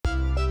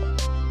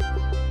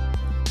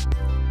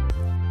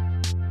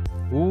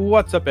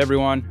What's up,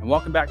 everyone, and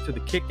welcome back to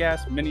the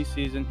Kick-Ass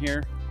mini-season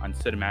here on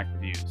Cinematic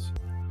Reviews.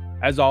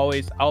 As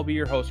always, I'll be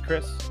your host,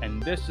 Chris,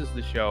 and this is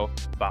the show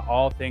about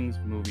all things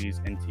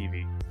movies and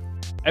TV.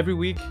 Every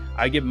week,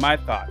 I give my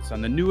thoughts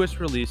on the newest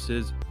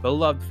releases,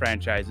 beloved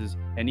franchises,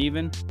 and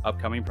even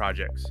upcoming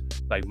projects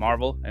like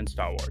Marvel and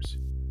Star Wars.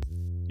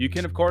 You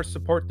can, of course,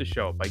 support the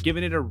show by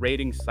giving it a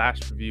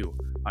rating/review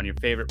on your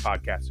favorite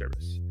podcast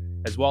service,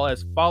 as well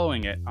as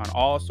following it on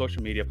all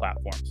social media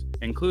platforms,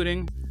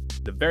 including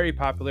the very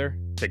popular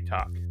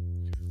TikTok.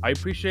 I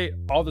appreciate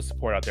all the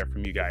support out there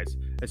from you guys,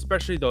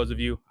 especially those of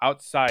you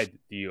outside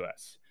the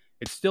US.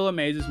 It still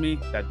amazes me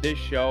that this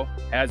show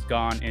has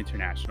gone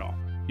international.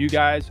 You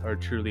guys are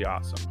truly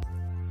awesome.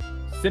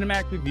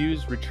 Cinematic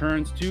Reviews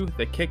returns to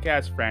the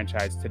Kick-Ass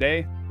franchise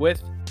today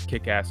with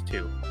Kick-Ass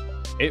 2.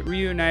 It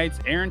reunites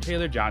Aaron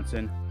Taylor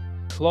Johnson,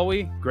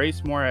 Chloe Grace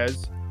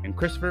Moretz, and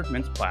Christopher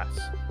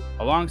Mintz-Plasse,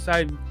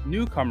 alongside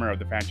newcomer of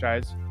the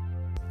franchise,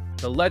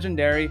 the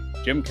legendary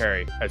Jim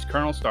Carrey as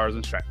Colonel Stars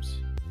and Stripes.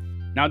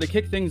 Now, to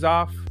kick things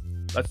off,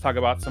 let's talk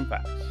about some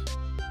facts.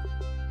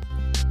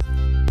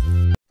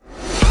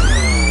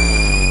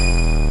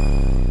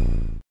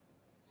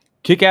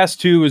 Kick-Ass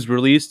 2 was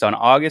released on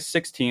August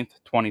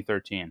 16th,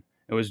 2013.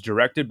 It was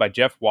directed by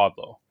Jeff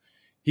Wadlow.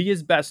 He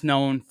is best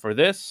known for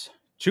this,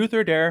 Truth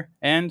or Dare,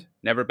 and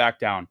Never Back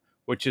Down,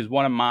 which is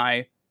one of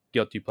my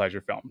guilty pleasure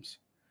films.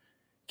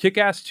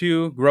 Kick-Ass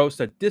 2 grossed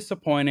a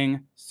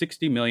disappointing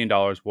 $60 million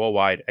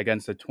worldwide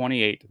against a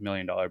 $28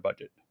 million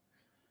budget.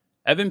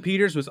 Evan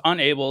Peters was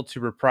unable to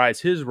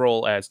reprise his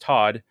role as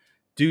Todd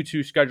due to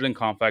scheduling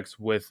conflicts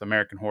with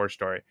American Horror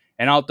Story,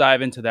 and I'll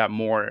dive into that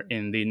more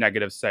in the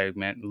negative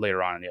segment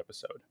later on in the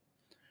episode.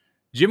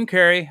 Jim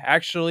Carrey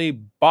actually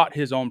bought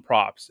his own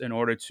props in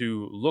order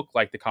to look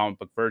like the comic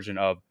book version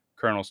of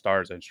Colonel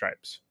Stars and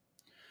Stripes.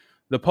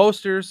 The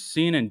posters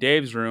seen in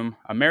Dave's room,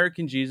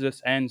 American Jesus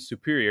and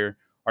Superior,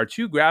 are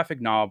two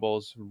graphic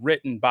novels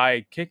written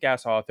by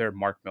Kick-Ass author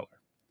Mark Miller.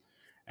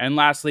 And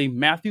lastly,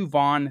 Matthew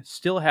Vaughn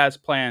still has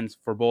plans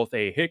for both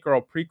a Hit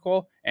Girl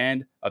prequel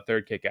and a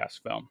third Kick-Ass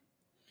film.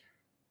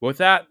 With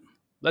that,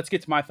 let's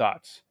get to my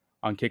thoughts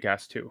on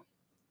Kick-Ass 2.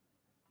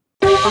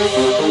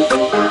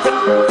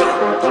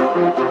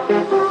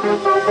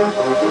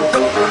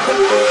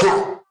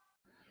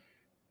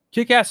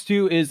 Kick-Ass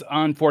 2 is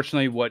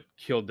unfortunately what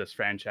killed this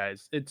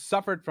franchise. It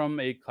suffered from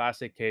a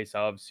classic case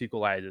of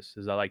sequelitis,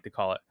 as I like to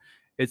call it.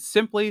 It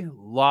simply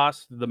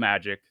lost the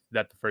magic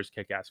that the first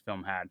Kick-Ass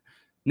film had.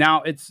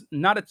 Now, it's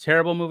not a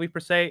terrible movie per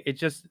se, it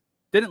just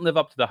didn't live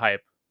up to the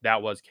hype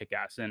that was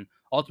Kick-Ass and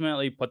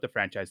ultimately put the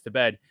franchise to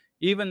bed,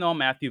 even though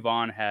Matthew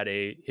Vaughn had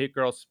a Hit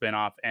Girl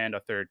spinoff and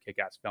a third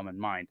Kick-Ass film in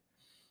mind.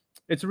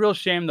 It's a real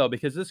shame, though,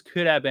 because this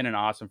could have been an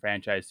awesome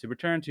franchise to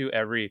return to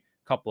every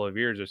couple of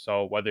years or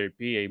so, whether it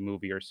be a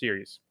movie or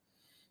series.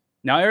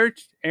 Now,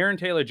 Aaron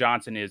Taylor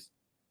Johnson is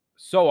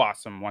so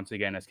awesome once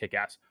again as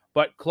Kick-Ass,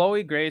 but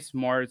Chloe Grace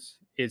Moretz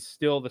is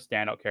still the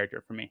standout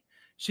character for me.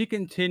 She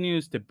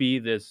continues to be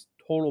this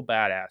total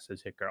badass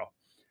as Hit Girl.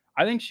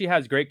 I think she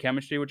has great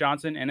chemistry with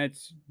Johnson, and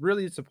it's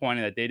really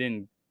disappointing that they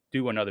didn't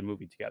do another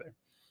movie together.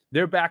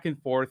 Their back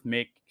and forth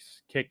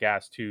makes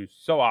Kick-Ass 2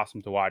 so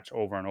awesome to watch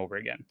over and over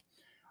again.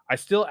 I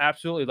still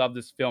absolutely love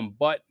this film,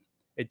 but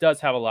it does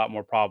have a lot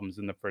more problems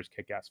than the first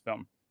Kick-Ass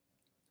film.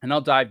 And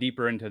I'll dive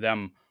deeper into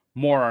them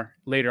more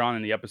later on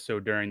in the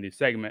episode during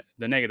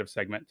the negative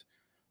segment.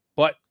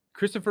 But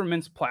Christopher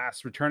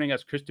Mintz-Plasse returning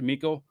as Chris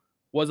D'Amico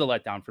was a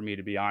letdown for me,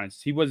 to be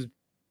honest. He was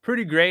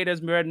pretty great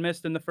as Red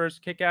Mist in the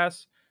first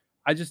Kick-Ass.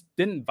 I just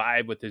didn't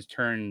vibe with his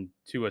turn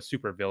to a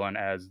supervillain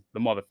as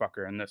the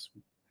motherfucker in this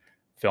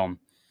film.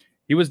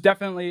 He was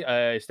definitely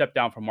a step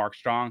down from Mark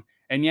Strong.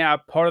 And yeah,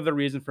 part of the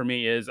reason for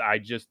me is I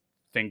just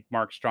think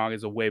Mark Strong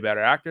is a way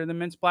better actor than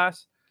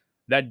Mintz-Plasse.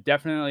 That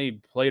definitely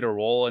played a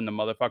role in the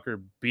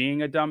motherfucker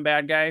being a dumb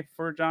bad guy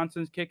for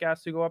Johnson's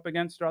Kick-Ass to go up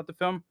against throughout the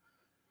film.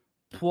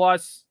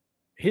 Plus,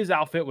 his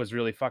outfit was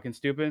really fucking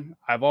stupid.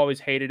 I've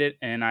always hated it,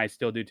 and I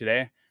still do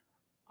today.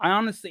 I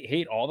honestly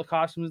hate all the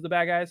costumes of the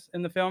bad guys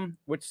in the film,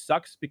 which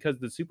sucks because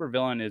the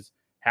supervillain is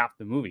half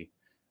the movie.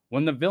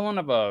 When the villain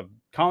of a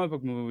comic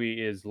book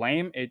movie is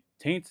lame, it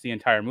taints the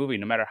entire movie,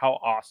 no matter how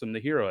awesome the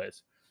hero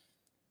is.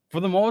 For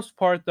the most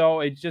part,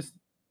 though, it just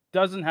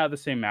doesn't have the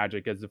same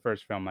magic as the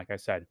first film, like I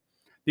said.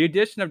 The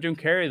addition of Jim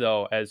Carrey,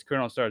 though, as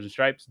Colonel Stars and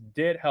Stripes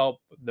did help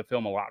the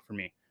film a lot for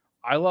me.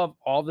 I love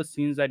all the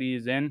scenes that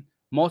he's in,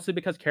 mostly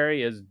because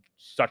Carrey is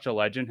such a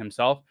legend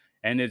himself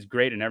and is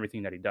great in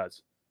everything that he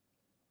does.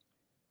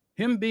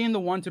 Him being the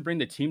one to bring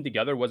the team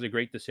together was a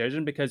great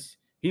decision because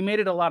he made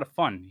it a lot of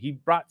fun. He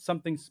brought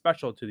something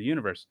special to the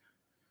universe.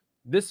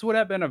 This would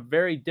have been a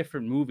very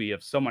different movie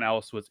if someone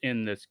else was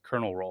in this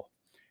Colonel role.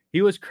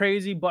 He was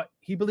crazy, but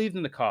he believed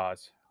in the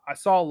cause. I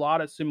saw a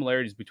lot of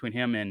similarities between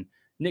him and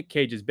Nick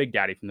Cage's Big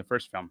Daddy from the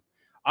first film.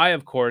 I,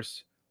 of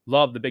course,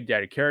 love the Big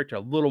Daddy character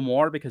a little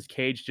more because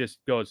Cage just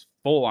goes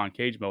full on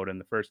Cage mode in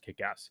the first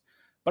Kick-Ass.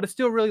 But I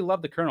still really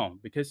love the Colonel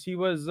because he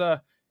was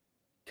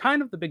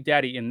kind of the Big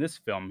Daddy in this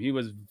film. He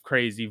was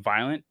crazy,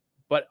 violent,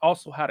 but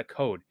also had a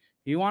code.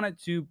 He wanted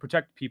to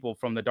protect people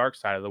from the dark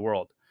side of the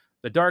world.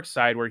 the dark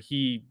side where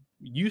he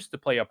used to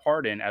play a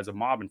part in as a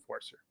mob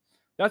enforcer.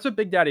 That's what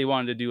Big Daddy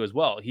wanted to do as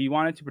well. He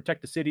wanted to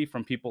protect the city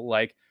from people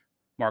like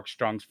Mark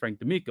Strong's Frank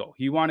D'Amico.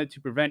 He wanted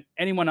to prevent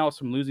anyone else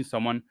from losing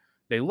someone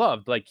they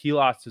loved, like he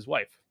lost his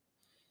wife.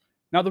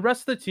 Now, the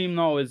rest of the team,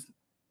 though, is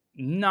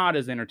not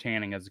as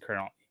entertaining as the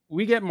Colonel.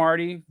 We get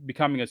Marty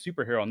becoming a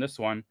superhero in this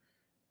one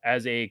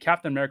as a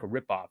Captain America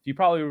ripoff. You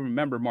probably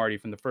remember Marty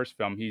from the first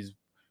film. He's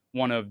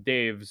one of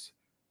Dave's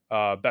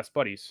best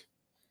buddies.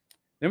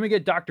 Then we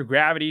get Dr.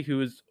 Gravity,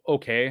 who is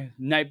okay.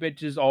 Night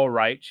Bitch is all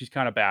right. She's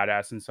kind of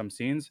badass in some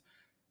scenes.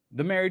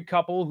 The married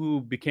couple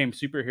who became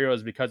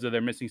superheroes because of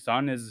their missing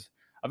son is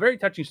a very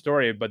touching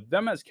story, but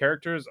them as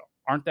characters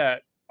aren't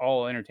that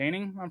all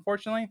entertaining,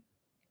 unfortunately.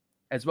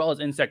 As well as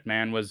Insect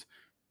Man was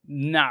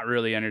not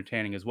really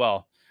entertaining as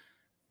well.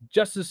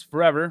 Justice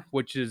Forever,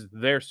 which is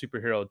their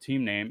superhero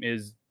team name,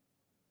 is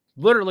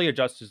literally a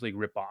Justice League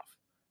ripoff.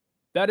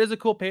 That is a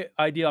cool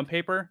idea on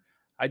paper.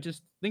 I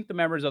just think the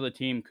members of the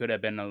team could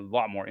have been a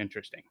lot more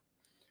interesting.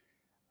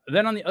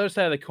 Then on the other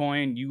side of the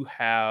coin, you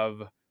have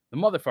the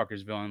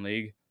Motherfuckers Villain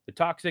League, the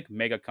Toxic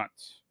Mega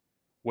Cunts,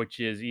 which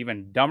is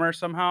even dumber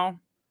somehow,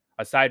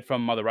 aside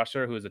from Mother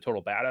Russia, who is a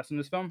total badass in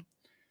this film.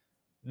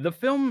 The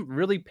film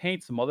really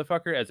paints the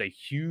motherfucker as a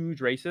huge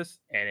racist,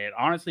 and it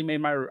honestly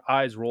made my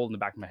eyes roll in the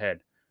back of my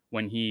head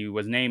when he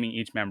was naming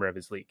each member of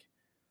his league.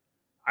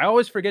 I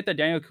always forget that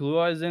Daniel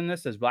Kaluuya is in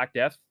this as Black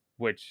Death,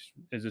 which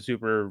is a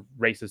super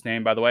racist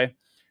name, by the way.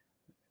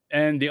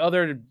 And the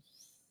other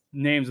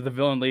names of the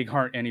villain league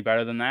aren't any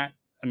better than that.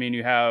 I mean,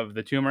 you have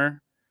the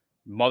Tumor,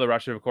 Mother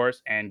Russia, of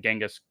course, and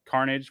Genghis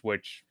Carnage,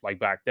 which, like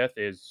Black Death,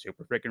 is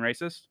super freaking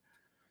racist.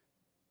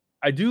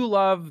 I do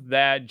love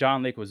that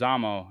John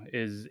Leguizamo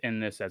is in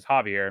this as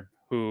Javier,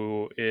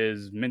 who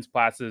is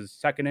Mintz-Plass's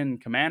second in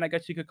command, I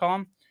guess you could call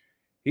him.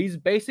 He's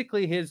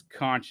basically his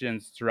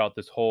conscience throughout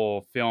this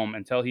whole film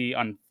until he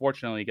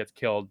unfortunately gets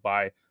killed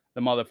by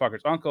the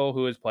motherfucker's uncle,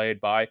 who is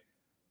played by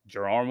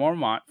Jerome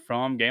Mormont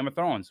from Game of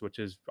Thrones, which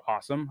is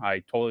awesome. I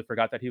totally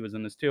forgot that he was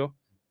in this too.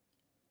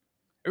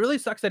 It really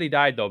sucks that he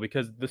died though,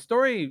 because the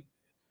story,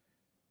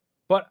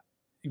 but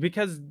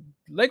because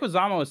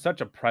Leguizamo is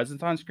such a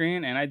presence on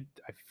screen, and I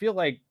feel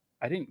like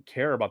I didn't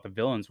care about the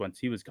villains once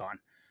he was gone.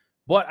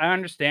 But I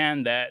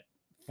understand that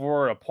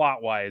for a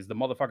plot wise, the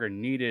motherfucker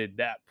needed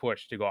that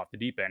push to go off the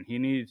deep end. He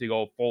needed to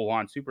go full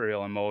on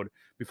superhero mode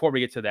before we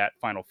get to that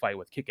final fight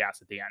with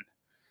Kick-Ass at the end.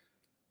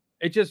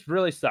 It just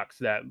really sucks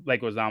that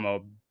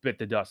Leguizamo bit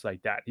the dust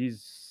like that.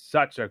 He's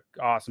such an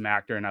awesome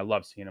actor, and I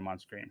love seeing him on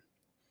screen.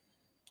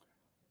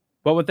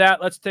 But with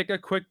that, let's take a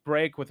quick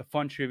break with a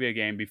fun trivia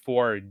game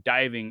before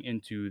diving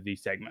into the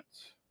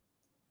segments.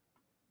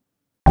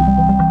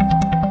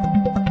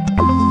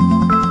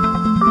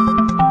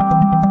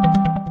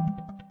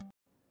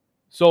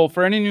 So,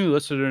 for any new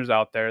listeners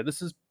out there,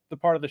 this is the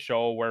part of the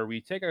show where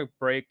we take a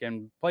break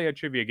and play a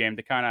trivia game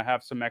to kind of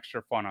have some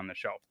extra fun on the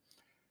show.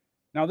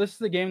 Now, this is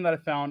the game that I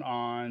found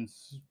on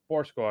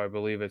Sportsco, I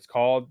believe it's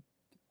called.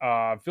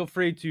 Feel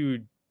free to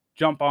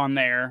jump on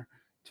there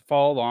to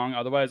follow along.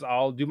 Otherwise,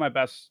 I'll do my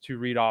best to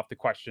read off the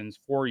questions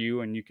for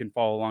you, and you can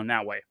follow along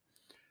that way.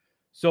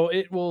 So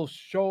it will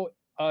show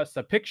us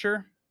a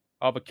picture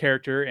of a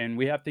character, and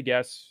we have to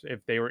guess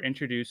if they were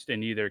introduced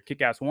in either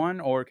Kick-Ass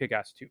 1 or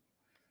Kick-Ass 2.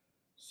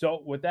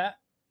 So with that,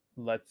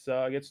 let's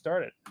get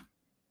started.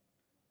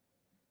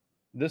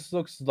 This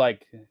looks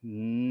like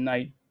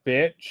Night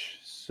Bitch.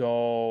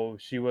 So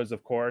she was,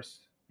 of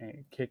course,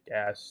 in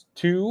Kick-Ass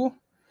 2.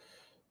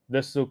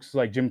 This looks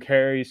like Jim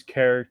Carrey's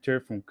character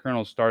from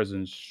Colonel Stars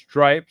and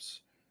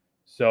Stripes.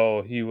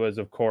 So he was,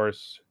 of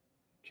course,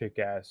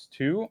 Kick-Ass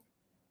 2.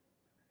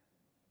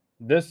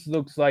 This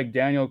looks like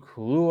Daniel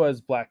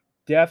Kaluuya's Black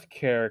Death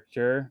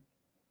character.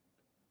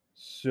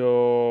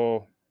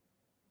 So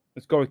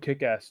let's go with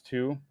Kick-Ass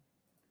 2.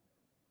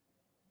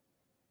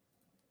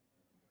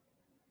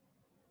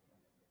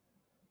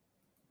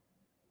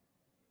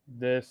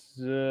 This,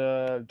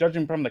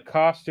 judging from the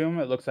costume,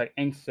 it looks like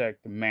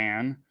Insect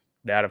Man.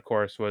 That, of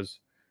course, was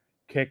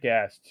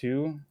Kick-Ass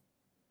 2.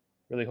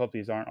 Really hope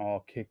these aren't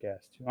all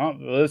Kick-Ass 2. Oh,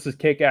 well, this is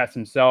Kick-Ass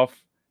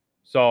himself.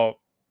 So,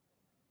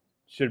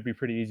 should be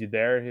pretty easy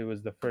there. It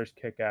was the first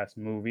Kick-Ass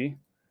movie.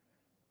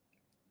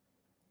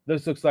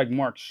 This looks like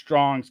Mark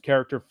Strong's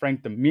character,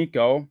 Frank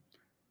D'Amico.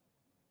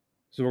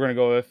 So, we're going to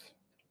go with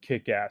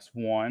Kick-Ass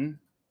 1.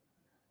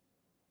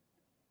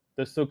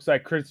 This looks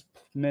like Chris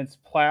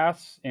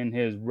Mintz-Plasse in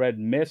his Red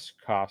Mist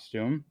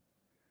costume.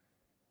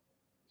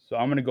 So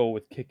I'm going to go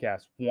with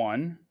Kick-Ass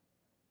 1.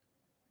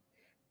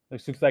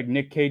 This looks like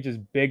Nick Cage's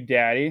Big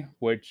Daddy,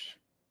 which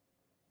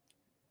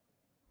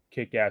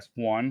Kick-Ass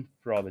 1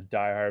 for all the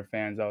diehard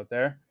fans out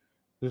there.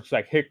 Looks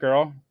like Hit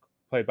Girl,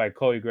 played by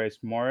Chloe Grace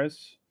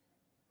Moretz,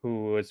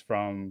 who is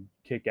from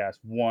Kick-Ass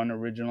 1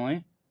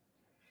 originally.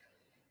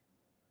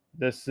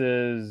 This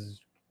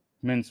is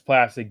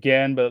Mintz-Plasse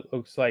again, but it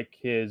looks like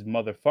his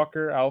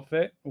motherfucker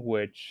outfit,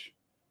 which,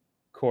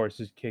 of course,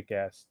 is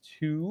Kick-Ass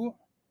 2.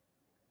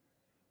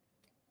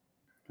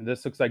 And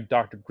this looks like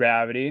Dr.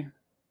 Gravity,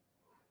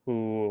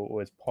 who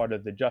was part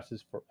of the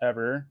Justice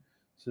Forever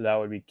So that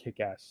would be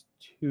Kick-Ass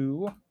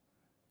 2.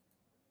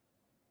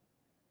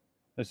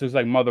 This looks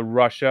like Mother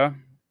Russia.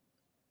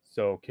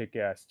 So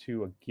Kick-Ass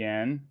 2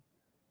 again.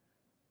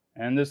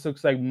 And this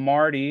looks like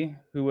Marty,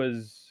 who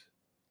was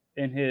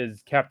in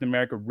his Captain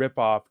America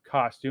ripoff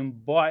costume,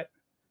 but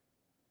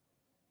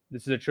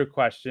this is a trick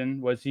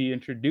question. Was he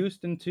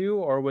introduced in 2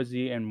 or was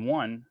he in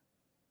 1?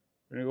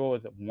 We're going to go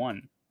with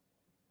 1.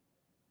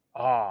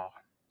 Ah.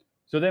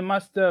 So they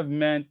must have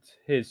meant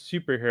his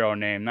superhero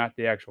name, not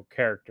the actual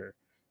character.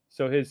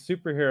 So his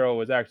superhero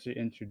was actually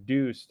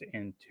introduced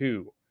in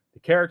 2. The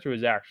character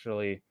was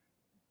actually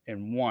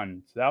in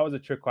 1. So that was a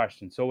trick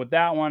question. So with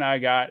that one, I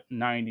got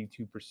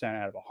 92%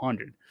 out of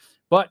 100.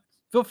 But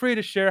feel free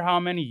to share how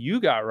many you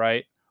got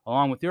right,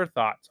 along with your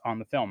thoughts on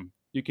the film.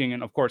 You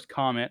can, of course,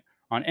 comment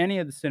on any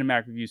of the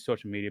Cinematic Reviews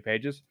social media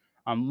pages.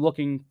 I'm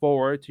looking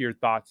forward to your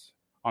thoughts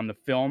on the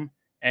film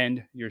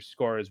and your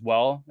score as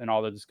well, and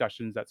all the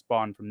discussions that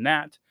spawn from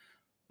that.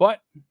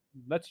 But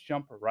let's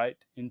jump right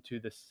into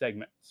the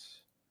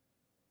segments.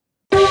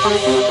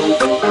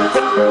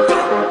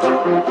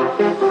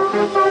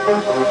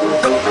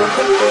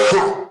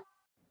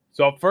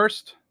 So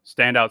first,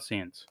 standout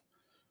scenes.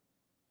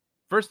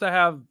 First, I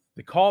have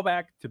the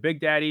callback to Big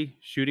Daddy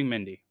shooting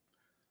Mindy.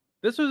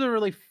 This was a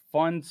really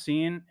fun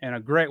scene and a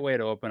great way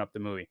to open up the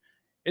movie.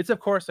 It's, of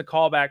course, a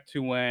callback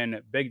to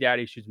when Big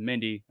Daddy shoots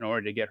Mindy in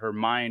order to get her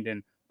mind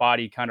and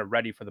body kind of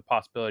ready for the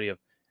possibility of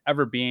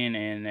ever being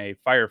in a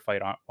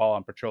firefight while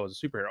on patrol as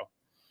a superhero.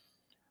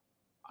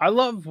 I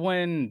love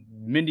when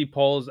Mindy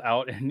pulls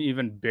out an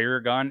even bigger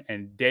gun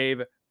and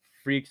Dave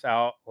freaks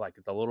out like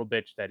the little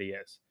bitch that he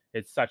is.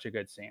 It's such a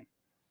good scene.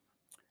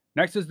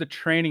 Next is the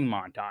training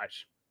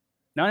montage.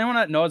 Now, anyone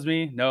that knows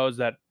me knows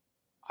that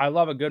I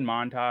love a good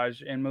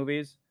montage in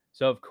movies.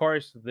 So, of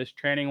course, this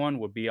training one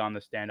would be on the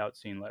standout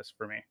scene list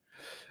for me.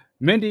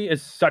 Mindy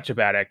is such a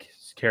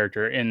badass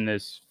character in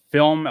this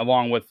film,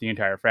 along with the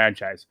entire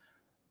franchise.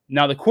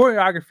 Now, the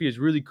choreography is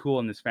really cool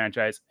in this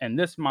franchise, and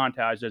this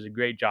montage does a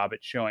great job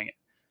at showing it.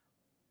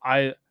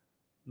 I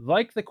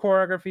like the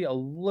choreography a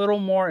little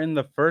more in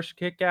the first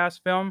Kick-Ass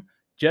film,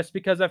 just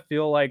because I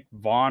feel like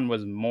Vaughn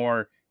was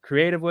more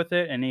creative with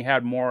it and he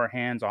had more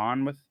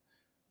hands-on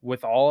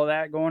with all of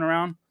that going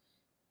around.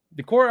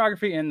 The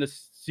choreography in the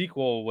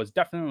sequel was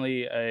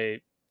definitely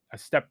a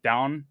step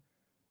down,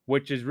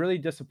 which is really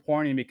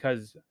disappointing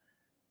because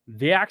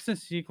the action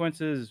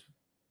sequences,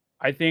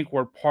 I think,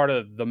 were part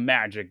of the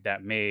magic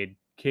that made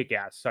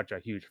Kick-Ass such a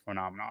huge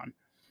phenomenon.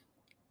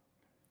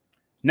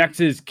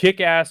 Next is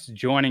Kick-Ass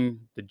joining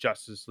the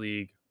Justice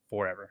League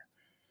Forever,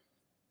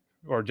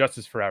 or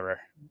Justice Forever.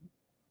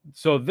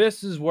 So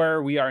this is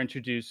where we are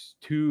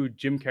introduced to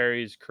Jim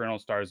Carrey's Colonel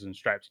Stars and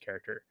Stripes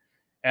character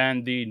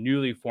and the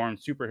newly formed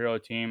superhero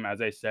team,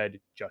 as I said,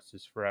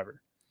 Justice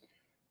Forever.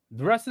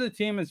 The rest of the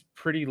team is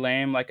pretty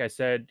lame, like I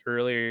said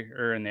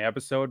earlier in the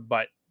episode,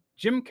 but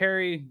Jim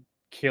Carrey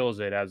kills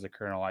it as a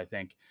Colonel, I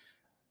think.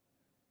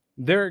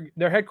 Their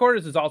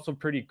headquarters is also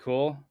pretty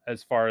cool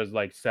as far as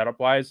like setup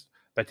wise.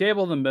 The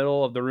table in the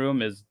middle of the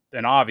room is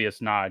an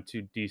obvious nod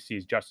to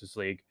DC's Justice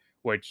League,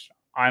 which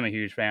I'm a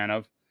huge fan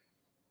of.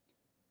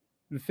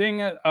 The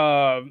thing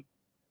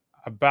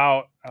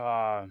about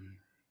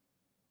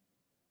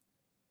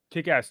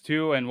Kick-Ass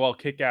 2 and, well,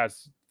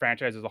 Kick-Ass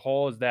franchise as a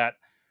whole is that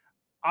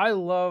I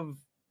love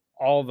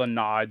all the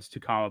nods to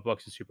comic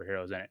books and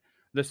superheroes in it.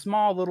 The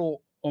small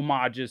little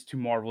homages to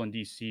Marvel and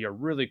DC are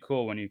really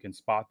cool when you can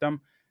spot them.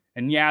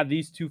 And yeah,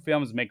 these two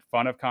films make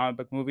fun of comic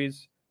book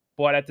movies,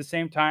 but at the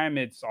same time,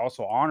 it's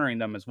also honoring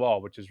them as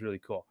well, which is really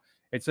cool.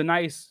 It's a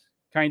nice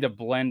kind of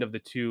blend of the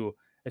two,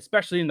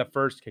 especially in the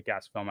first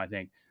Kick-Ass film, I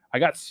think. I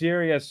got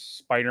serious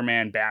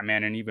Spider-Man,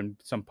 Batman, and even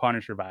some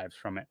Punisher vibes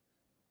from it.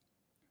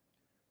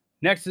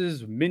 Next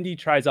is Mindy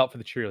tries out for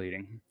the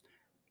cheerleading.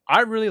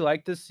 I really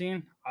like this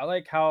scene. I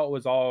like how it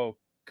was all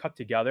cut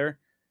together.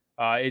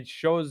 It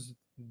shows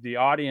the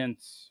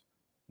audience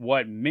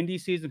what Mindy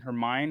sees in her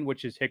mind,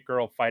 which is Hit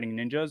Girl fighting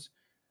ninjas,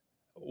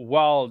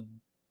 while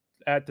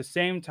at the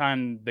same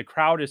time the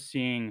crowd is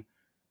seeing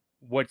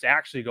what's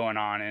actually going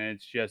on, and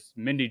it's just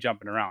Mindy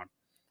jumping around.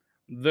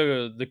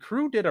 The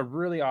crew did a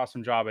really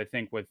awesome job, I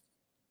think, with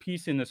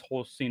piecing this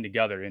whole scene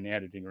together in the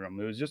editing room.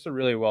 It was just a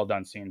really well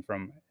done scene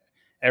from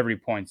every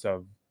points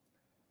of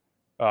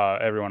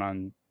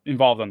everyone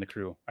involved on the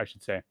crew, I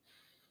should say.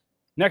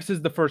 Next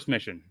is the first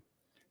mission.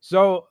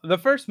 So the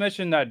first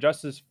mission that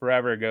Justice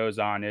Forever goes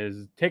on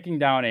is taking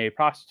down a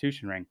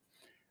prostitution ring.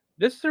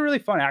 This is a really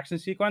fun action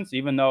sequence,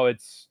 even though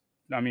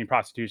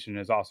prostitution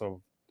is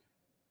also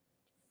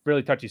a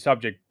really touchy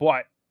subject,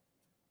 but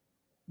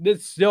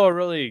it's still a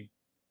really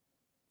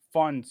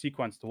fun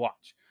sequence to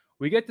watch.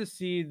 We get to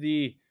see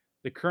the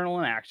Colonel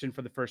in action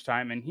for the first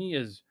time, and he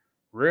is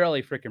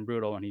really freaking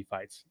brutal when he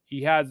fights.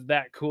 He has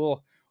that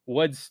cool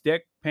wood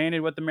stick painted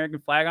with the American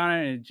flag on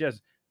it, and it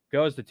just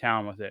goes to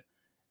town with it.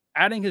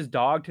 Adding his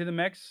dog to the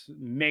mix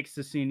makes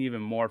the scene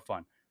even more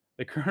fun.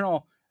 The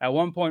Colonel at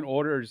one point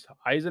orders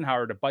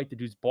Eisenhower to bite the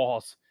dude's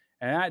balls,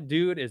 and that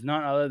dude is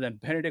none other than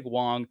Benedict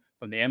Wong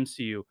from the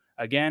MCU.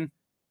 Again,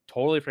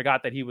 totally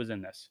forgot that he was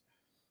in this.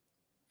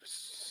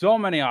 So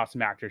many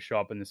awesome actors show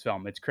up in this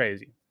film. It's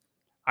crazy.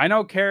 I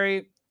know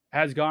Carrie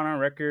has gone on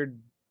record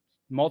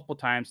multiple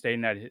times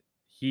stating that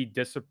he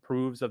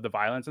disapproves of the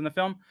violence in the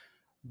film,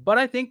 but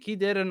I think he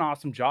did an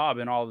awesome job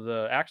in all of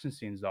the action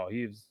scenes. Though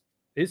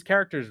his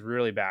character is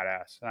really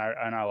badass,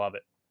 and I love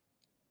it.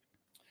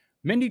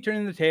 Mindy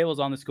turning the tables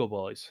on the school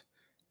bullies.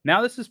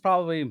 Now, this is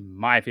probably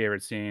my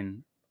favorite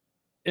scene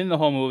in the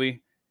whole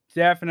movie.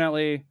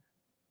 Definitely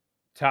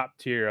top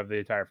tier of the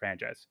entire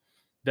franchise.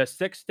 The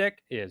stick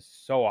stick is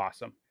so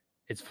awesome.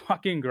 It's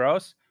fucking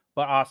gross,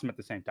 but awesome at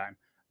the same time.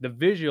 The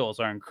visuals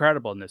are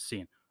incredible in this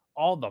scene.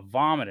 All the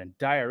vomit and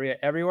diarrhea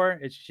everywhere,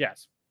 it's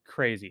just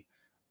crazy.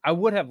 I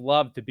would have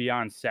loved to be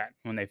on set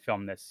when they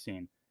filmed this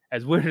scene,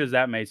 as weird as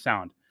that may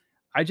sound.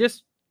 I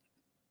just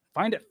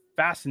find it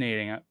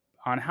fascinating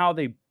on how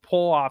they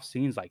pull off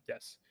scenes like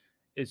this.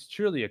 It's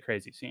truly a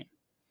crazy scene.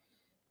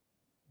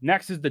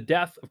 Next is the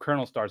death of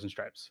Colonel Stars and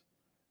Stripes.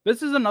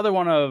 This is another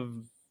one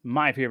of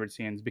my favorite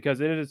scenes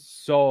because it is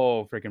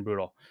so freaking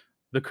brutal.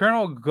 The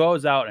Colonel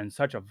goes out in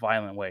such a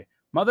violent way.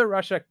 Mother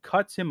Russia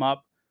cuts him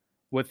up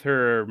with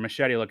her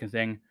machete looking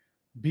thing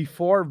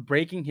before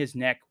breaking his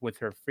neck with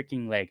her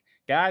freaking leg.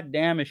 God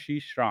damn, is she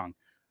strong.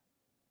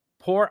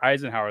 Poor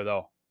Eisenhower,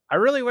 though. I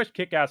really wish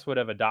Kick-Ass would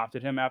have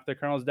adopted him after the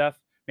Colonel's death.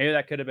 Maybe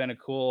that could have been a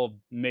cool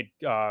mid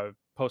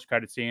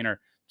post-credit scene or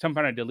some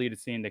kind of deleted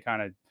scene to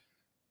kind of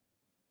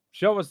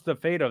show us the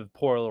fate of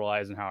poor little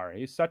Eisenhower.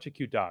 He's such a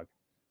cute dog.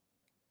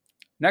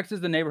 Next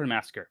is the neighborhood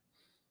massacre.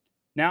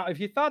 Now, if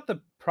you thought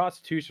the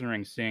prostitution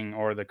ring scene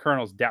or the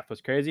Colonel's death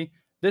was crazy,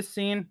 this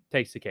scene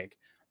takes the cake.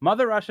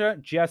 Mother Russia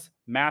just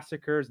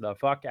massacres the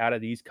fuck out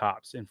of these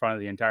cops in front of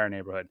the entire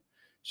neighborhood.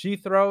 She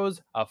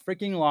throws a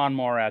freaking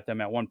lawnmower at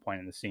them at one point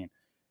in the scene.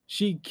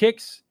 She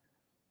kicks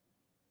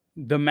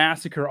the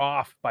massacre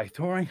off by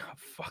throwing a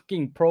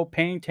fucking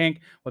propane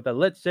tank with a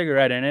lit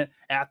cigarette in it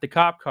at the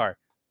cop car.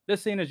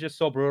 This scene is just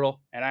so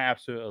brutal, and I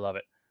absolutely love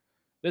it.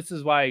 This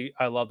is why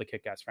I love the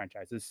Kick-Ass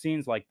franchise. It's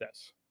scenes like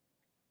this.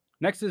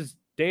 Next is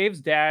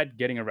Dave's dad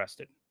getting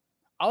arrested.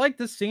 I like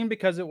this scene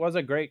because it was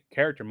a great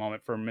character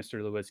moment for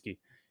Mr. Lewinsky.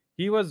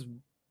 He was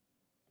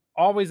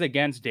always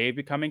against Dave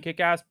becoming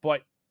Kick-Ass,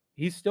 but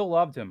he still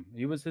loved him.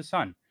 He was his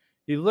son.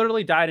 He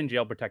literally died in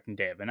jail protecting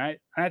Dave, and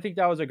I think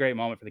that was a great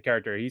moment for the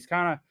character. He's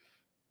kind of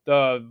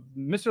the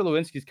Mr.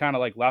 Lewinsky's kind of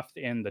like left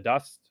in the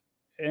dust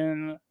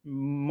in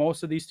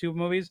most of these two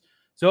movies,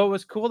 so it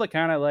was cool to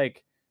kind of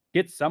like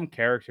get some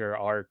character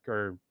arc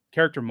or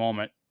character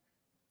moment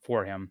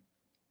for him.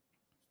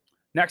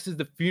 Next is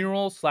the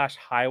funeral slash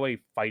highway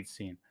fight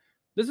scene.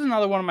 This is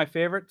another one of my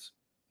favorites.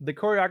 The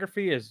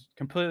choreography is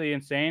completely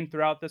insane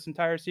throughout this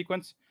entire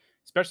sequence,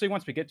 especially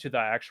once we get to the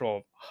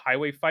actual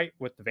highway fight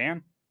with the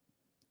van.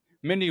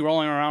 Mindy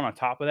rolling around on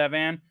top of that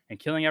van and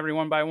killing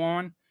everyone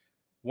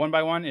one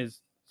by one is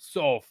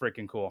so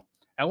freaking cool.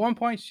 At one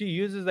point, she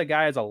uses the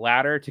guy as a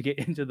ladder to get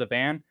into the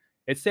van.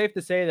 It's safe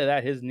to say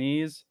that his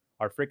knees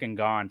are freaking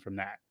gone from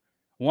that.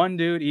 One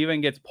dude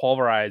even gets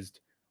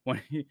pulverized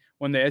when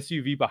the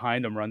SUV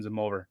behind him runs him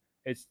over.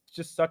 It's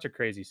just such a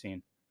crazy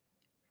scene.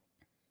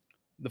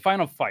 The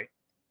final fight.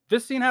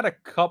 This scene had a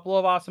couple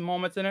of awesome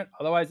moments in it.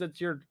 Otherwise, it's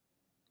your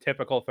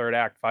typical third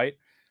act fight.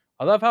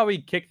 I love how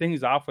he kicked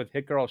things off with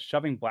Hit Girl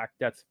shoving Black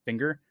Death's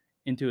finger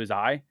into his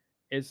eye.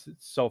 It's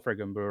so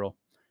freaking brutal.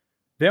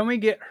 Then we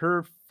get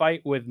her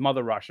fight with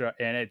Mother Russia,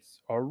 and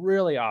it's a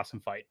really awesome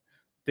fight.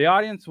 The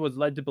audience was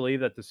led to believe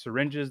that the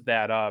syringes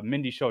that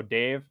Mindy showed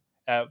Dave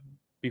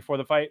before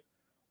the fight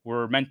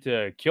were meant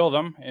to kill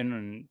them,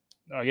 and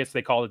I guess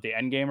they called it the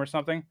end game or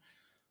something.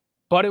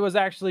 But it was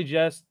actually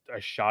just a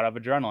shot of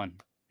adrenaline.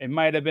 It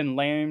might have been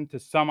lame to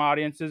some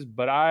audiences,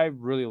 but I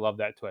really love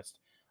that twist.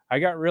 I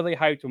got really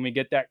hyped when we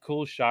get that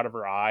cool shot of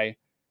her eye,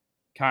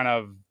 kind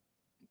of,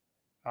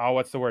 oh,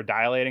 what's the word,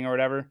 dilating or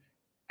whatever,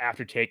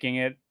 after taking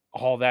it,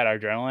 all that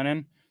adrenaline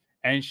in.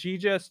 And she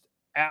just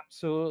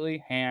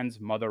absolutely hands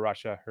Mother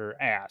Russia her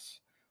ass.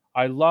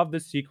 I love the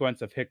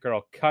sequence of Hit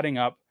Girl cutting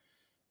up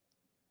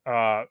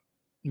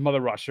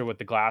Mother Russia with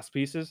the glass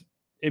pieces.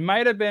 It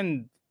might have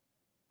been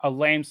a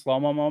lame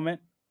slow-mo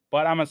moment,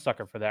 but I'm a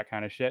sucker for that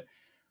kind of shit.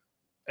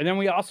 And then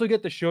we also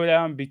get the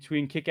showdown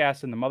between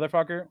Kick-Ass and the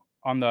motherfucker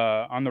on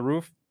the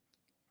roof,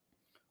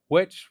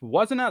 which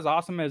wasn't as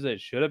awesome as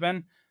it should have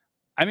been.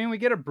 I mean, we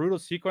get a brutal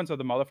sequence of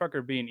the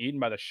motherfucker being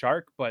eaten by the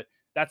shark, but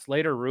that's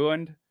later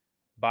ruined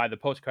by the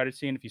post-credit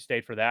scene. If you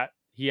stayed for that,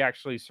 he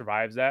actually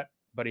survives that,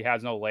 but he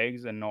has no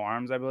legs and no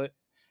arms, I believe.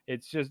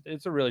 It's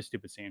a really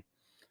stupid scene.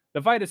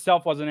 The fight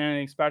itself wasn't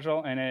anything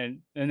special,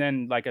 and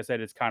then, like I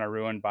said, it's kind of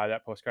ruined by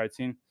that post-credit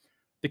scene.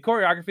 The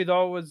choreography,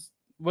 though,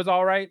 was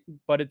all right,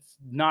 but it's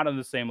not on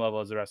the same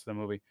level as the rest of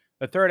the movie.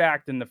 The third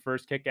act in the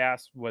first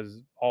Kick-Ass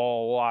was a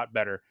lot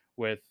better,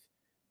 with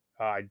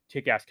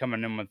Kick-Ass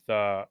coming in with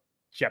the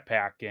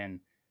jetpack and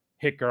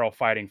Hit Girl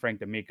fighting Frank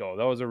D'Amico.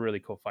 Those are really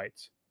cool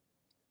fights.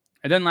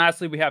 And then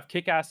lastly, we have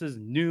Kick-Ass's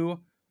new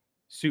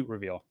suit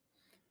reveal.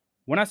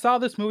 When I saw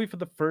this movie for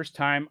the first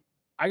time,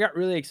 I got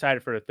really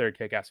excited for the third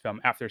Kick-Ass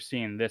film after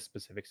seeing this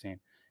specific scene.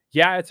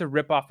 Yeah, it's a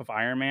ripoff of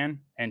Iron Man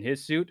and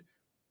his suit,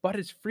 but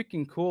it's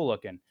freaking cool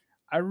looking.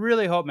 I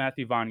really hope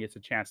Matthew Vaughn gets a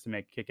chance to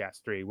make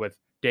Kick-Ass 3 with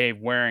Dave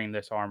wearing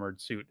this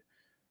armored suit.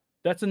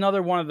 That's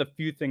another one of the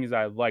few things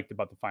I liked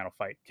about the final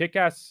fight.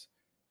 Kick-Ass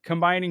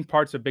combining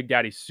parts of Big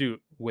Daddy's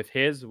suit with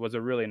his was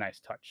a really nice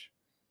touch.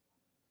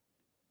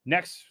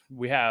 Next,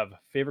 we have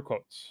favorite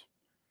quotes.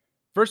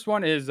 First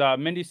one is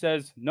Mindy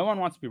says, "No one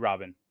wants to be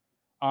Robin."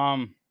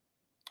 Um,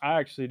 I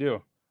actually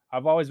do.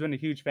 I've always been a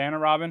huge fan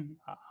of Robin.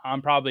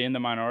 I'm probably in the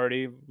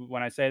minority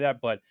when I say that,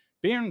 but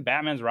being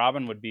Batman's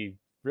Robin would be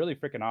really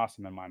freaking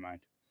awesome in my mind.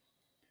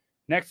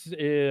 Next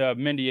is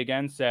Mindy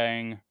again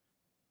saying,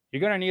 "You're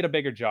going to need a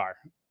bigger jar."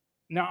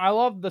 Now, I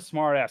love the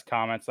smart ass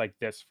comments like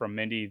this from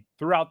Mindy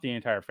throughout the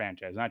entire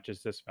franchise, not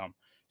just this film.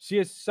 She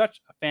is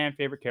such a fan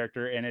favorite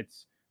character, and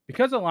it's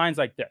because of lines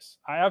like this.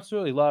 I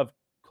absolutely love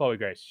Chloe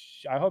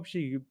Grace. I hope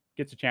she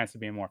gets a chance to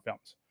be in more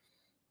films.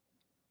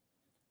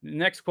 The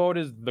next quote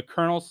is the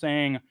Colonel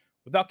saying,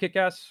 "Without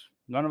Kick-Ass,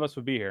 none of us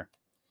would be here."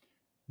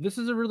 This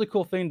is a really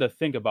cool thing to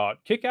think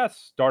about. Kick-Ass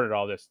started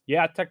all this.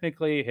 Yeah,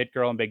 technically, Hit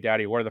Girl and Big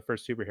Daddy were the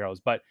first superheroes,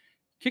 but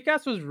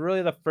Kick-Ass was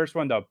really the first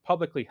one to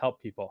publicly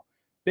help people.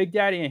 Big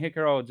Daddy and Hit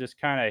Girl just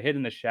kind of hid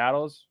in the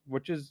shadows,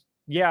 which is,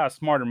 yeah, a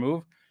smarter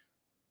move.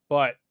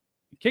 But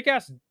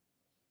Kick-Ass,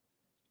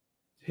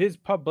 his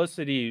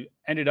publicity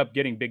ended up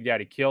getting Big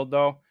Daddy killed,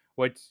 though,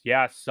 which,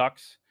 yeah,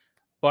 sucks.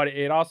 But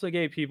it also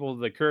gave people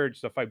the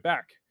courage to fight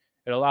back.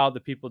 It allowed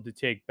the people to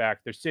take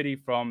back their city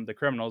from the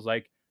criminals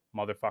like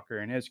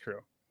Motherfucker and his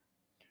crew.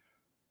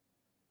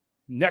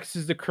 Next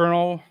is the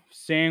Colonel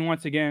saying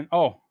once again,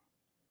 "Oh,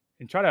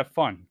 and try to have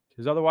fun,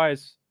 because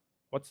otherwise,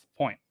 what's the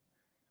point?"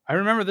 I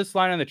remember this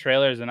line in the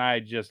trailers, and I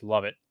just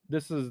love it.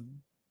 This is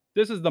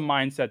the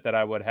mindset that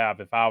I would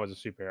have if I was a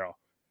superhero.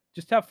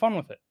 Just have fun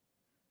with it.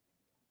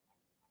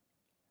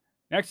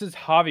 Next is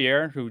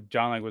Javier, who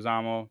John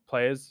Leguizamo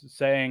plays,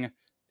 saying,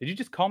 "Did you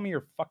just call me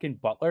your fucking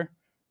butler?"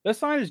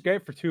 This line is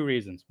great for two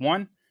reasons.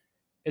 One,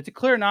 it's a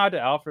clear nod to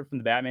Alfred from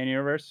the Batman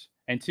universe,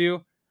 and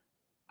two,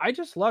 I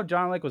just love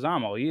John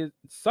Leguizamo. He is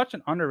such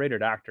an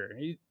underrated actor.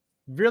 He's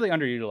really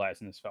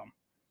underutilized in this film.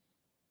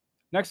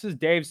 Next is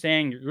Dave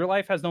saying, "Your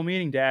life has no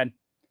meaning, Dad."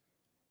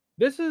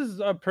 This is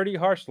a pretty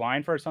harsh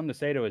line for a son to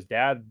say to his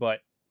dad,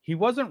 but he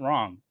wasn't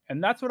wrong.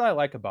 And that's what I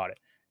like about it.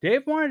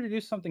 Dave wanted to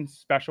do something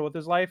special with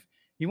his life.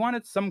 He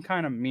wanted some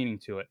kind of meaning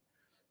to it.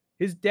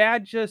 His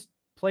dad just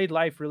played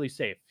life really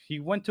safe. He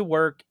went to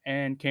work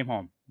and came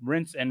home,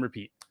 rinse and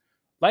repeat.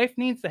 Life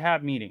needs to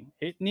have meaning.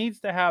 It needs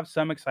to have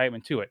some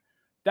excitement to it.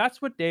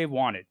 That's what Dave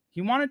wanted.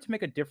 He wanted to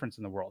make a difference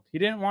in the world. He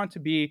didn't want to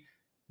be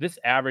this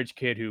average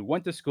kid who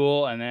went to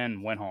school and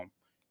then went home.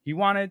 He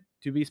wanted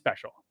to be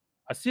special.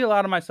 I see a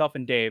lot of myself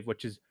in Dave,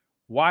 which is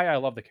why I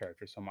love the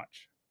character so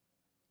much.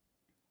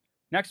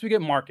 Next, we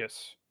get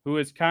Marcus, who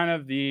is kind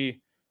of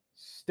the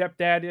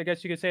stepdad, I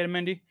guess you could say, to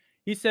Mindy.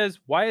 He says,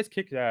 "Why is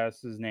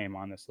Kick-Ass's name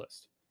on this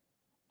list?"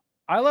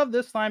 I love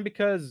this line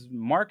because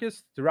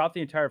Marcus, throughout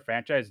the entire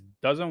franchise,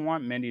 doesn't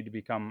want Mindy to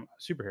become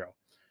a superhero.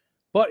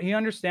 But he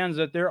understands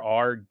that there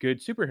are good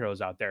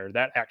superheroes out there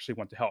that actually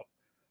want to help.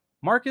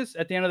 Marcus,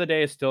 at the end of the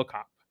day, is still a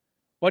cop.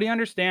 But he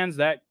understands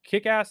that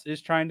Kick-Ass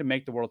is trying to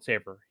make the world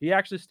safer. He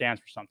actually stands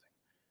for something.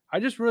 I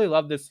just really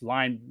love this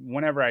line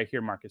whenever I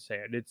hear Marcus say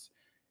it.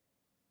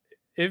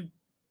 It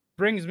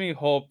brings me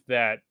hope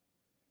that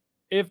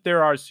if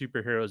there are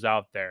superheroes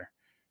out there,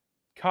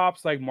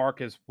 cops like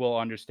Marcus will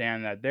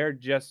understand that they're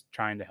just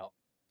trying to help.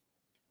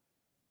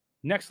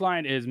 Next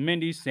line is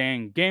Mindy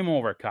saying, "Game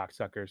over,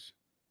 cocksuckers."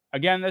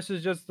 Again, this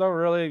is just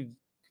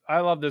I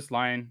love this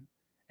line,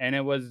 and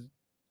it was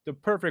the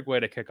perfect way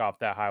to kick off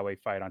that highway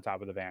fight on top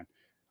of the van.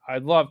 I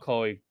love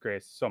Chloe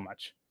Grace so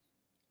much.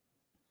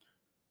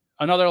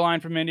 Another line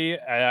from Mindy,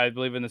 I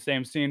believe in the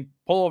same scene,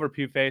 "Pull over,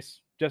 pew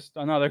face." Just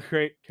another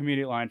great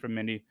comedic line from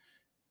Mindy.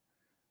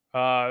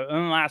 And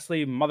then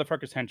lastly,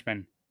 "Motherfucker's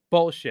henchman."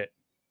 Bullshit.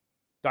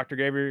 Dr.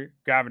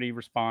 Gravity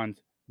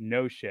responds,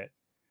 "No shit."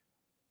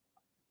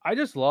 I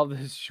just love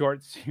this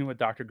short scene with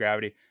Dr.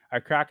 Gravity. I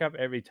crack up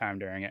every time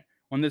during it.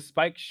 When the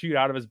spikes shoot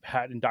out of his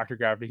bat and Dr.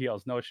 Gravity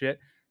yells, "No shit,"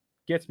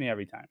 gets me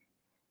every time.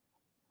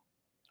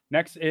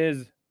 Next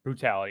is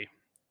brutality.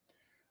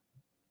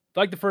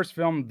 Like the first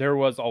film, there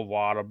was a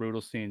lot of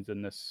brutal scenes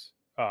in this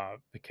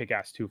the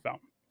Kick-Ass 2 film.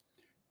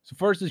 So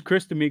first is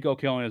Chris D'Amico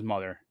killing his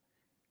mother.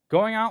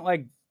 Going out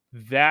like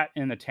that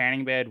in the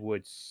tanning bed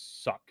would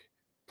suck.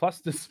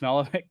 Plus the smell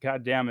of it,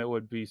 goddamn, it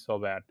would be so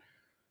bad.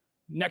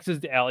 Next is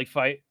the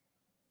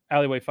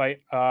alleyway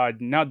fight.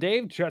 Now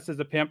Dave dressed as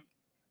a pimp,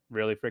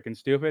 really freaking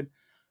stupid.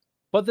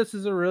 But this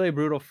is a really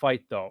brutal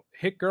fight, though.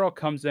 Hit Girl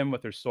comes in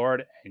with her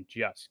sword and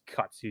just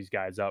cuts these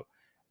guys up.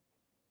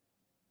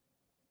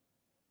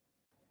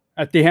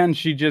 At the end,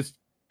 she just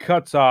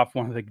cuts off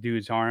one of the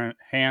dude's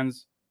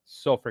hands.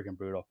 So freaking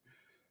brutal.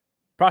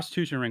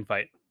 Prostitution ring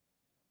fight.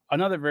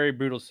 Another very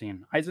brutal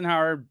scene.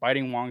 Eisenhower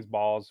biting Wong's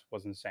balls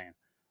was insane.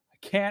 I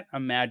can't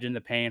imagine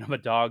the pain of a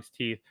dog's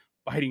teeth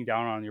biting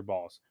down on your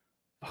balls.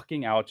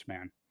 Fucking ouch,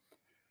 man.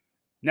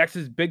 Next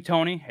is Big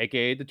Tony,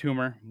 aka the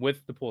tumor,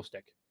 with the pool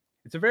stick.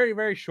 It's a very,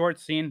 very short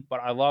scene, but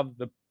I love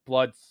the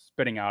blood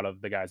spitting out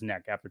of the guy's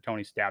neck after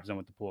Tony stabs him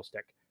with the pool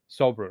stick.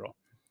 So brutal.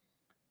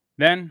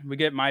 Then we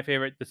get my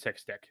favorite, the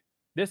Six Stick.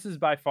 This is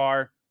by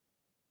far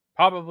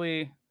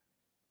probably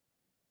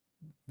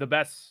the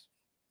best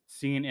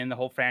scene in the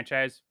whole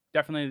franchise.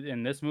 Definitely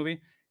in this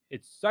movie.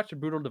 It's such a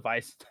brutal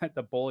device that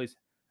the bullies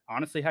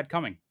honestly had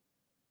coming.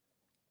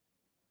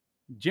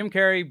 Jim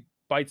Carrey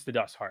bites the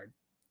dust hard.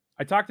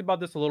 I talked about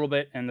this a little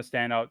bit in the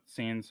standout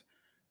scenes,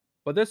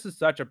 but this is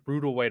such a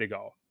brutal way to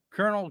go.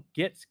 Colonel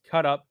gets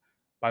cut up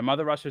by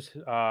Mother Russia's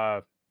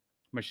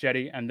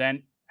machete and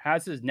then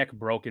has his neck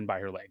broken by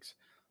her legs.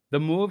 The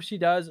move she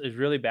does is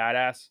really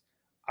badass.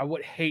 I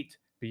would hate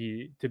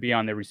to be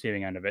on the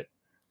receiving end of it.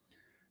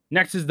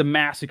 Next is the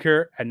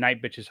massacre at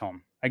Night Bitch's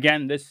home.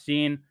 Again, this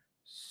scene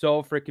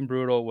so freaking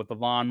brutal with the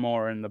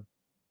lawnmower and the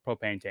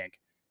propane tank.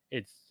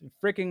 It's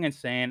freaking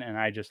insane, and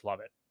I just love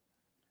it.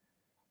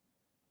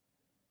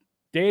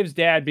 Dave's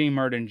dad being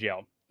murdered in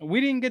jail. We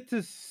didn't get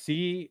to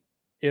see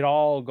it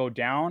all go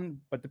down,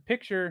 but the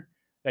picture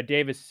that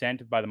Dave is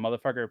sent by the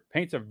motherfucker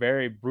paints a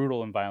very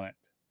brutal and violent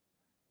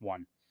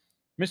one.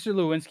 Mr.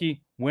 Lewinsky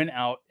went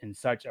out in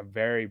such a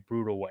very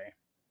brutal way.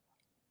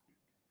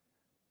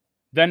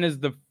 Then is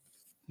the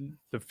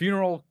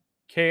funeral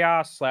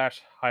chaos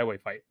slash highway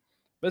fight.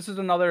 This is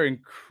another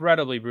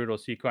incredibly brutal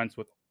sequence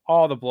with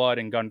all the blood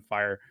and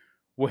gunfire,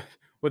 with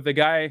the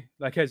guy,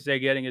 like I say,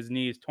 getting his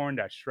knees torn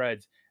to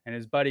shreds and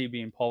his buddy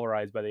being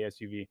pulverized by the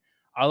SUV.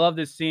 I love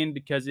this scene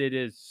because it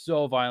is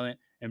so violent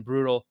and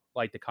brutal,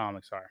 like the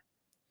comics are.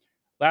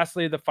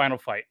 Lastly, the final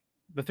fight.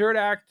 The third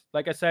act,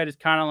 like I said, is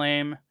kind of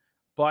lame,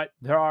 but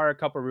there are a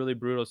couple really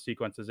brutal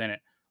sequences in it,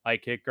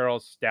 like Hit Girl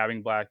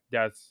stabbing Black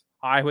Death's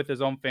eye with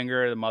his own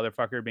finger, the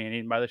motherfucker being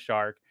eaten by the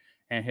shark,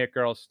 and Hit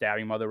Girl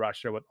stabbing Mother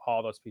Russia with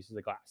all those pieces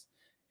of glass.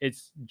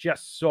 It's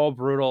just so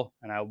brutal,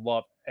 and I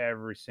love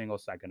every single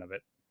second of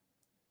it.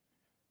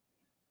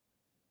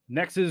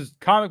 Next is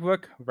comic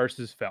book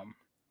versus film.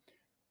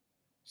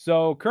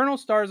 So, Colonel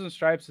Stars and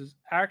Stripes is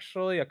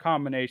actually a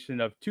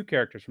combination of two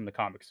characters from the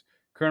comics,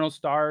 Colonel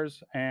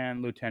Stars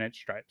and Lieutenant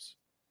Stripes.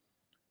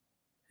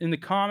 In the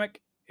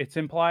comic, it's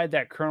implied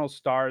that Colonel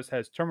Stars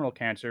has terminal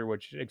cancer,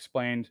 which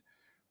explained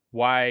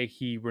why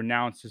he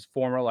renounced his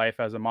former life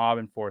as a mob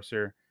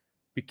enforcer,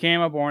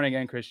 became a born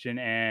again Christian,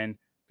 and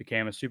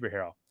became a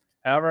superhero.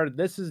 However,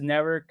 this is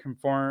never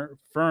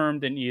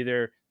confirmed in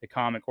either the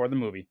comic or the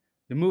movie.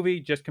 The movie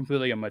just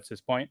completely omits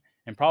this point,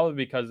 and probably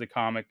because the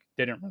comic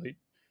didn't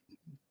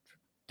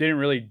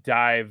really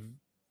dive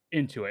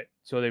into it.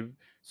 So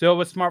it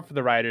was smart for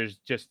the writers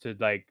just to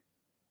like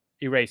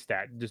erase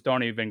that. Just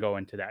don't even go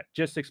into that.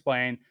 Just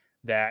explain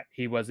that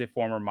he was a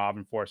former mob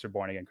enforcer,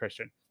 born again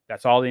Christian.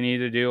 That's all they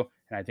needed to do,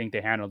 and I think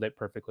they handled it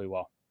perfectly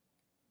well.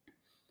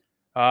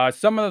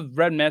 Some of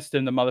Red Mist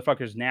and the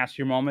motherfucker's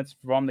nastier moments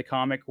from the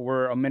comic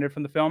were omitted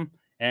from the film,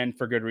 and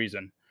for good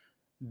reason.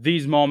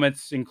 These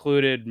moments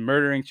included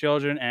murdering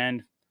children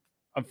and,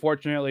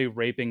 unfortunately,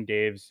 raping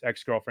Dave's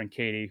ex-girlfriend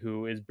Katie,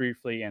 who is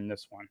briefly in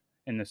this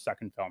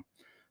second film.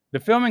 The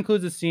film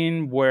includes a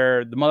scene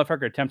where the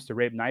motherfucker attempts to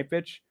rape Night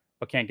Bitch,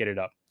 but can't get it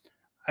up.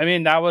 I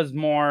mean, that was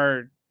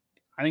more.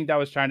 I think that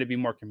was trying to be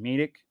more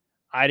comedic.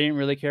 I didn't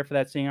really care for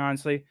that scene,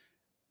 honestly,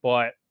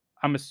 but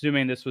I'm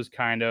assuming this was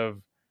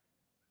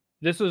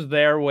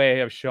their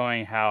way of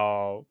showing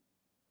how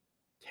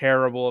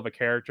terrible of a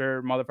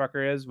character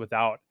motherfucker is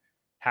without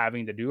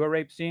having to do a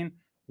rape scene,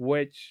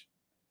 which,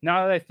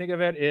 now that I think of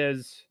it,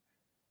 is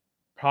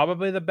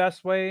probably the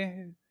best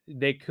way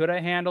they could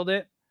have handled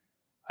it.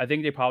 I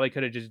think they probably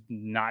could have just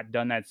not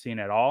done that scene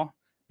at all.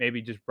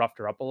 Maybe just roughed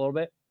her up a little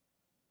bit,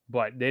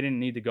 but they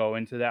didn't need to go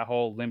into that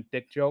whole limp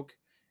dick joke.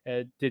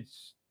 It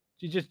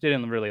just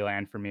didn't really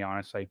land for me,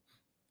 honestly.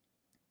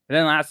 And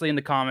then lastly, in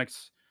the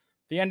comics,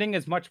 the ending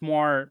is much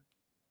more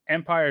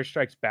Empire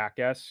Strikes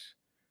Back-esque.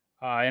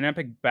 An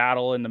epic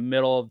battle in the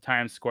middle of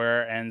Times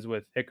Square ends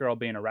with Hit Girl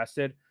being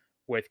arrested,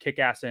 with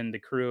Kick-Ass and the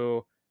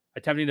crew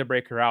attempting to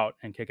break her out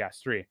in Kick-Ass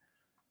 3.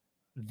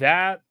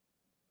 That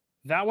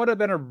would have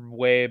been a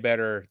way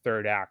better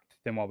third act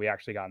than what we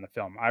actually got in the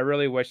film. I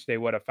really wish they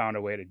would have found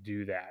a way to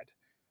do that.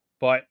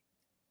 But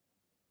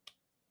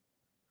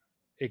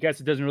I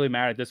guess it doesn't really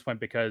matter at this point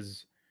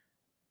because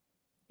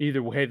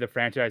either way, the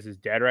franchise is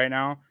dead right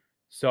now.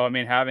 So, I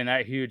mean, having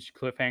that huge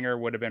cliffhanger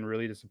would have been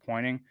really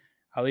disappointing.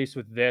 At least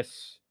with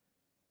this,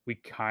 we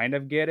kind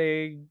of get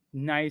a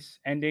nice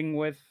ending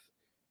with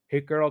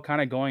Hit Girl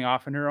kind of going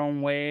off in her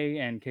own way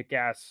and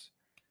Kick-Ass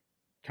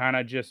kind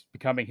of just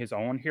becoming his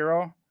own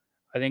hero.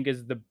 I think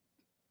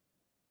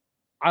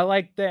I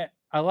like that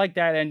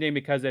ending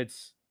because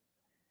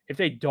if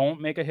they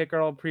don't make a Hit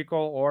Girl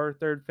prequel or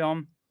third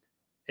film,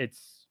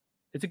 it's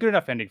a good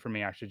enough ending for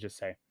me, I should just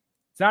say.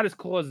 It's not as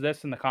cool as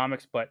this in the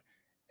comics, but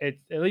at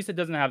least it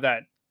doesn't have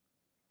that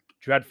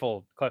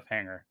dreadful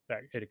cliffhanger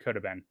that it could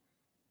have been.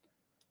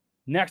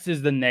 Next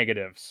is the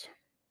negatives.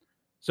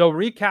 So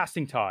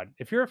recasting Todd.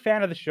 If you're a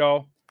fan of the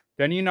show,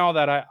 then you know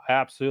that I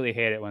absolutely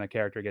hate it when a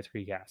character gets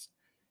recast.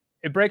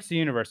 It breaks the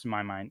universe in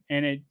my mind,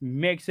 and it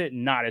makes it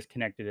not as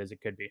connected as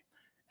it could be.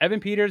 Evan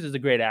Peters is a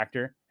great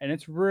actor, and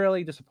it's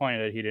really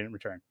disappointing that he didn't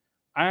return.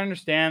 I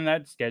understand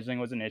that scheduling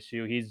was an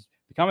issue. He's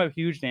become a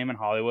huge name in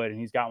Hollywood, and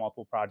he's got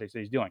multiple projects that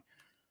he's doing.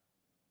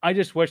 I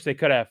just wish they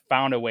could have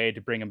found a way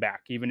to bring him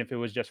back, even if it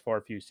was just for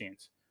a few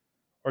scenes,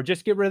 or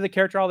just get rid of the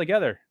character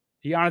altogether.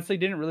 He honestly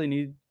didn't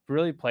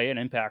really play an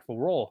impactful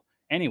role,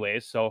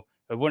 anyways, so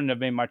it wouldn't have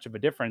made much of a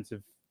difference if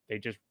they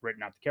just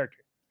written out the character.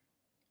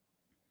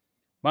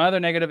 My other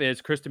negative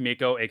is Chris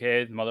D'Amico,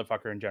 aka the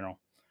motherfucker in general.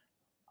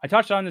 I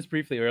touched on this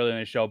briefly earlier in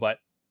the show, but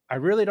I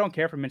really don't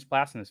care for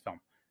Mintz-Plasse in this film.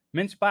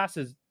 Mintz-Plasse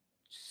is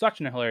such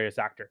an hilarious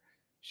actor.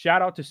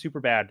 Shout out to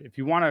Superbad. If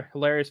you want a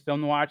hilarious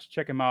film to watch,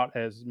 check him out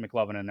as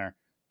McLovin in there.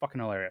 Fucking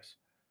hilarious.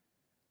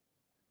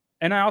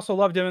 And I also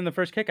loved him in the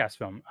first Kick-Ass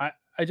film.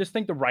 I just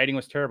think the writing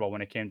was terrible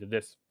when it came to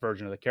this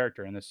version of the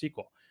character in the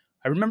sequel.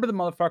 I remember the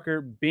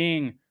motherfucker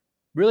being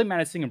really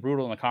menacing and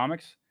brutal in the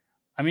comics.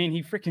 I mean,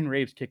 he freaking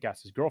rapes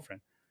Kick-Ass's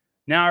girlfriend.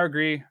 Now I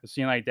agree, a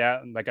scene like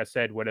that, like I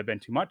said, would have been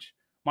too much.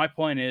 My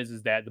point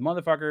is that the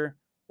motherfucker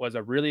was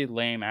a really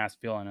lame ass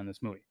villain in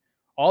this movie.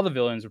 All the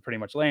villains were pretty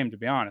much lame, to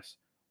be honest.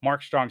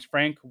 Mark Strong's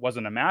Frank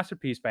wasn't a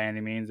masterpiece by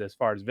any means as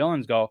far as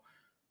villains go,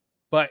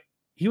 but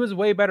he was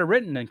way better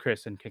written than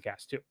Chris in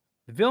Kick-Ass 2.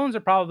 The villains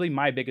are probably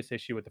my biggest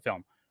issue with the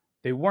film.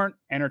 They weren't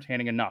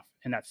entertaining enough,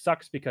 and that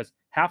sucks because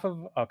half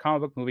of a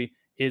comic book movie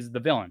is the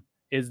villain,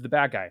 is the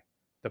bad guy,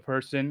 the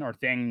person or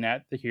thing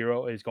that the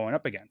hero is going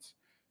up against.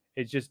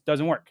 It just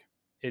doesn't work.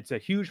 It's a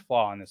huge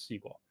flaw in this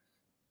sequel.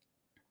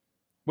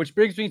 Which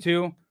brings me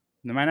to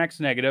my next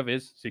negative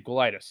is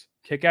sequelitis.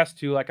 Kick-Ass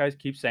 2, like I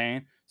keep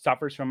saying,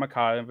 suffers from a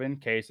common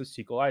case of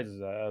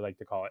sequelitis, I like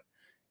to call it.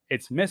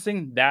 It's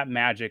missing that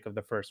magic of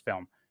the first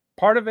film.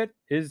 Part of it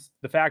is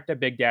the fact that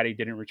Big Daddy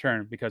didn't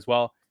return because,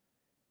 well,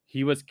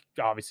 he was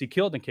obviously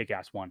killed in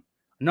Kick-Ass 1.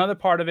 Another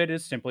part of it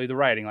is simply the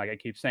writing, like I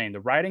keep saying. The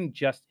writing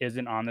just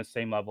isn't on the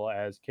same level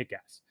as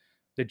Kick-Ass.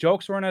 The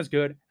jokes weren't as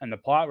good, and the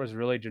plot was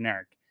really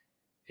generic.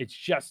 It's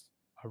just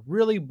a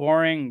really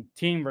boring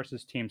team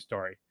versus team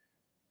story.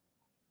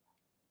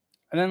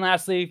 And then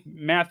lastly,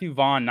 Matthew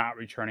Vaughn not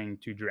returning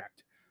to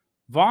direct.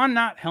 Vaughn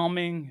not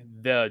helming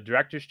the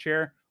director's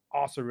chair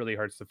also really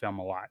hurts the film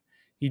a lot.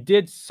 He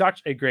did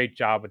such a great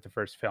job with the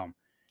first film.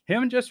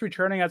 Him just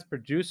returning as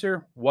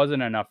producer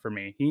wasn't enough for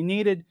me. He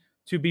needed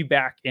to be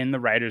back in the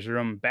writer's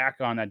room, back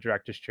on that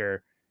director's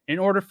chair, in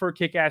order for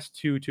Kick-Ass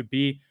 2 to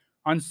be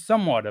on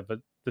somewhat of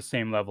the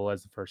same level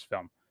as the first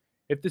film.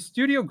 If the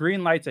studio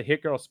greenlights a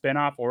Hit Girl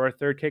spinoff or a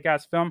third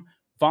Kick-Ass film,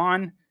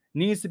 Vaughn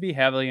needs to be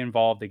heavily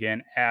involved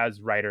again as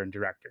writer and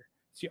director.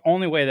 It's the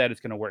only way that it's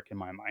going to work in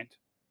my mind.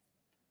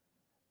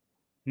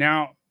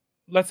 Now,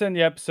 let's end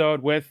the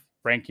episode with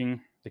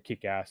ranking the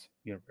Kick-Ass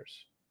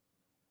universe.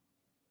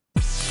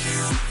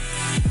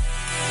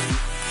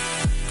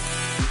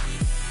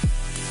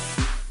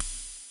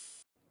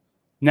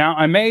 Now,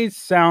 I may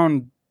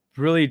sound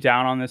really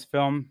down on this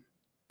film,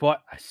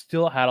 but I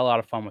still had a lot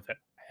of fun with it.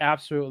 I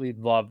absolutely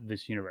love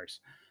this universe.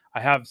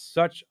 I have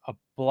such a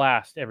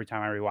blast every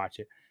time I rewatch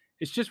it.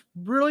 It's just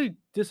really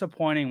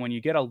disappointing when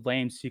you get a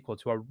lame sequel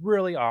to a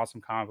really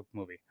awesome comic book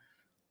movie.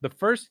 The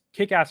first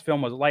Kick-Ass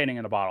film was lightning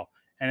in a bottle,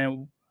 and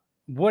it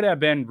would have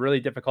been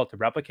really difficult to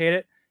replicate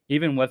it,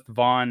 even with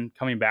Vaughn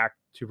coming back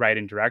to write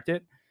and direct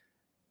it.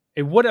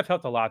 It would have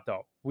helped a lot,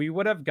 though. We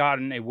would have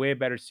gotten a way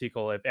better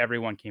sequel if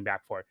everyone came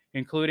back for it,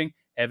 including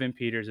Evan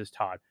Peters as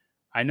Todd.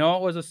 I know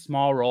it was a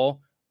small role,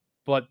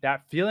 but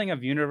that feeling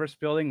of universe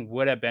building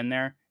would have been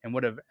there and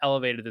would have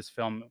elevated this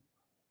film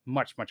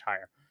much, much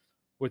higher.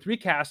 With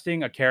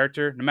recasting a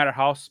character, no matter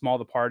how small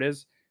the part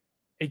is,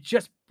 it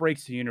just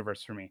breaks the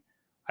universe for me.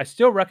 I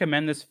still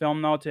recommend this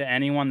film, though, to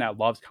anyone that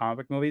loves comic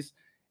book movies.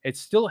 It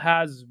still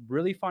has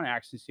really fun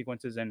action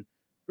sequences and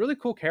really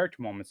cool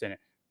character moments in it.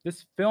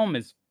 This film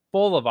is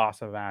full of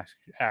awesome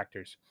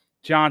actors.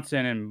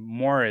 Johnson and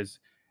Morris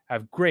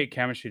have great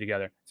chemistry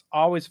together. It's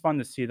always fun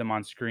to see them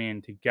on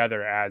screen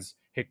together as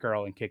Hit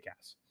Girl and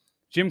Kick-Ass.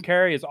 Jim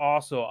Carrey is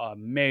also a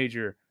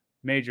major,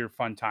 major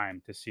fun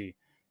time to see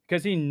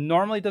because he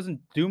normally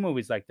doesn't do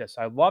movies like this.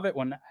 I love it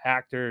when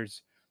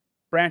actors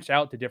branch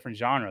out to different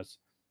genres.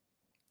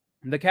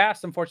 The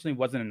cast, unfortunately,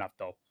 wasn't enough,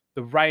 though.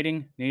 The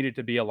writing needed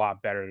to be a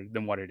lot better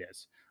than what it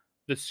is.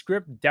 The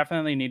script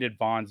definitely needed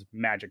Vaughn's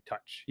magic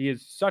touch. He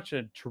is such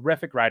a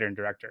terrific writer and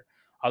director.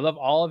 I love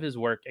all of his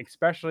work,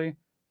 especially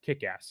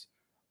Kick-Ass.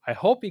 I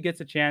hope he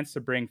gets a chance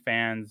to bring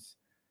fans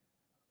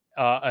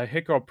a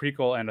Hit Girl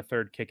prequel and a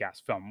third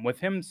Kick-Ass film. With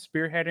him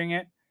spearheading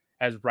it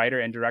as writer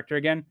and director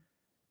again,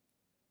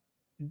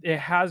 it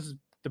has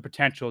the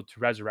potential to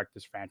resurrect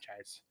this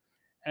franchise.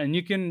 And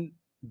you can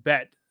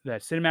bet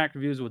that Cinematic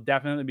Reviews will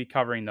definitely be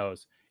covering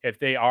those if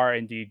they are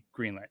indeed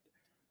greenlit.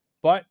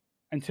 But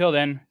until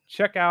then,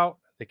 check out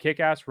the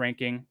Kick-Ass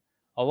ranking,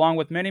 along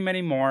with many,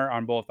 many more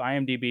on both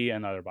IMDb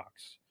and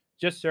Letterboxd.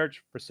 Just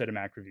search for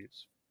Cinematic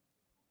Reviews.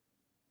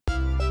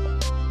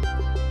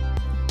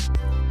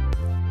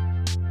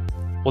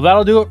 Well,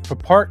 that'll do it for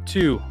part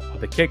 2 of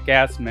the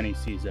Kick-Ass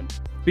mini-season.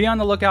 Be on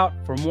the lookout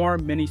for more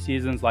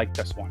mini-seasons like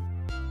this one.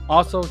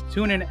 Also,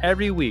 tune in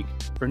every week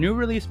for New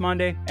Release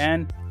Monday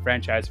and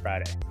Franchise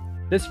Friday.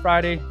 This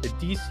Friday, the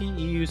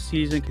DCEU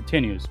season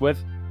continues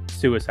with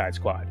Suicide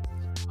Squad.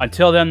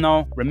 Until then,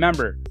 though,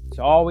 remember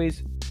to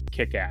always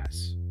kick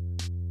ass.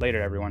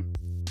 Later, everyone.